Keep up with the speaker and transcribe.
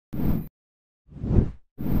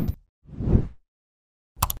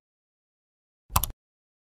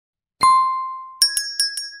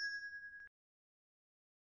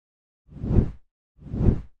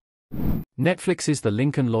Netflix's The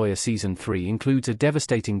Lincoln Lawyer Season 3 includes a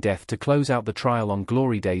devastating death to close out the trial on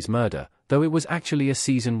Glory Day's murder, though it was actually a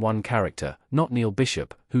Season 1 character, not Neil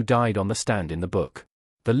Bishop, who died on the stand in the book.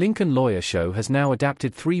 The Lincoln Lawyer show has now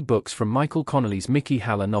adapted 3 books from Michael Connelly's Mickey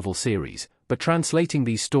Haller novel series, but translating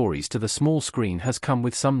these stories to the small screen has come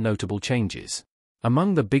with some notable changes.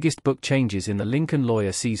 Among the biggest book changes in The Lincoln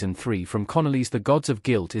Lawyer Season 3 from Connelly's The Gods of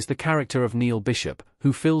Guilt is the character of Neil Bishop,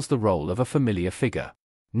 who fills the role of a familiar figure.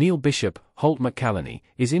 Neil Bishop, Holt McCallany,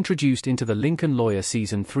 is introduced into the Lincoln Lawyer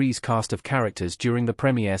Season 3's cast of characters during the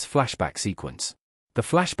premiere's flashback sequence. The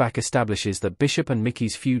flashback establishes that Bishop and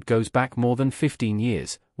Mickey's feud goes back more than 15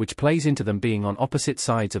 years, which plays into them being on opposite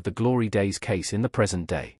sides of the Glory Days case in the present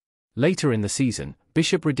day. Later in the season,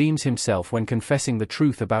 Bishop redeems himself when confessing the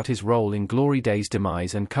truth about his role in Glory Days'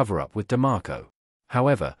 demise and cover-up with DeMarco.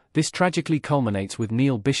 However, this tragically culminates with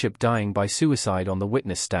Neil Bishop dying by suicide on the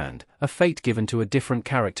witness stand, a fate given to a different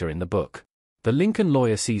character in the book. The Lincoln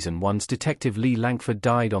Lawyer Season 1's Detective Lee Langford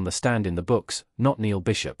died on the stand in the books, not Neil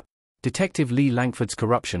Bishop. Detective Lee Langford's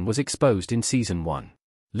corruption was exposed in Season 1.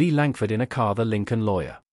 Lee Langford in a car. The Lincoln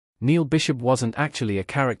Lawyer. Neil Bishop wasn't actually a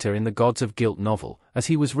character in the Gods of Guilt novel, as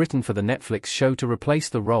he was written for the Netflix show to replace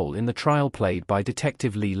the role in the trial played by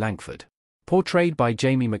Detective Lee Langford. Portrayed by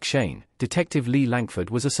Jamie McShane, Detective Lee Langford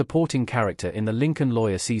was a supporting character in The Lincoln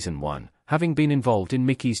Lawyer Season 1, having been involved in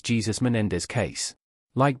Mickey's Jesus Menendez case.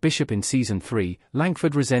 Like Bishop in Season 3,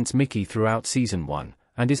 Langford resents Mickey throughout Season 1,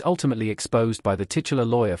 and is ultimately exposed by the titular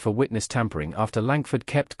lawyer for witness tampering after Langford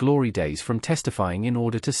kept Glory Days from testifying in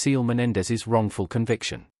order to seal Menendez's wrongful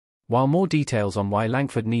conviction. While more details on why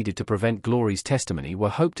Langford needed to prevent Glory's testimony were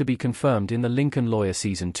hoped to be confirmed in The Lincoln Lawyer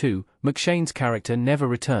Season 2, McShane's character never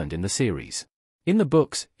returned in the series. In the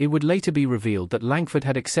books, it would later be revealed that Langford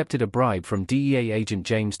had accepted a bribe from DEA agent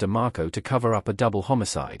James DeMarco to cover up a double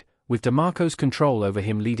homicide, with DeMarco's control over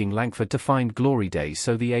him leading Langford to find Glory Days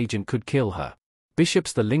so the agent could kill her.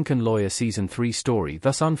 Bishop's The Lincoln Lawyer Season 3 story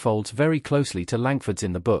thus unfolds very closely to Langford's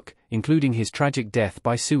in the book, including his tragic death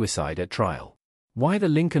by suicide at trial. Why The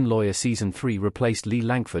Lincoln Lawyer Season 3 replaced Lee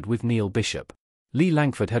Langford with Neil Bishop. Lee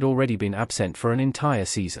Langford had already been absent for an entire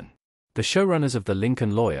season. The showrunners of The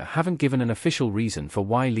Lincoln Lawyer haven't given an official reason for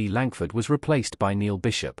why Lee Langford was replaced by Neil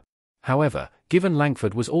Bishop. However, given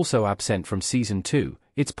Langford was also absent from Season 2,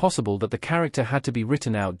 it's possible that the character had to be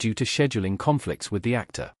written out due to scheduling conflicts with the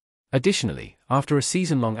actor. Additionally, after a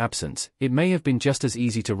season-long absence, it may have been just as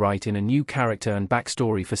easy to write in a new character and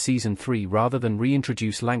backstory for Season 3 rather than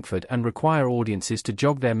reintroduce Langford and require audiences to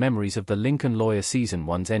jog their memories of The Lincoln Lawyer Season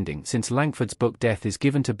 1's ending. Since Langford's book death is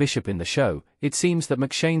given to Bishop in the show, it seems that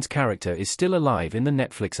McShane's character is still alive in the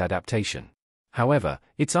Netflix adaptation. However,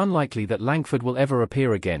 it's unlikely that Langford will ever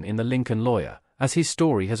appear again in The Lincoln Lawyer, as his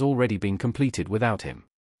story has already been completed without him.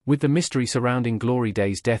 With the mystery surrounding Glory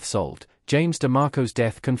Days' death solved, James DeMarco's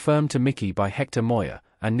death confirmed to Mickey by Hector Moyer,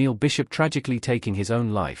 and Neil Bishop tragically taking his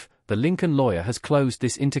own life, The Lincoln Lawyer has closed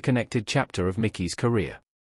this interconnected chapter of Mickey's career.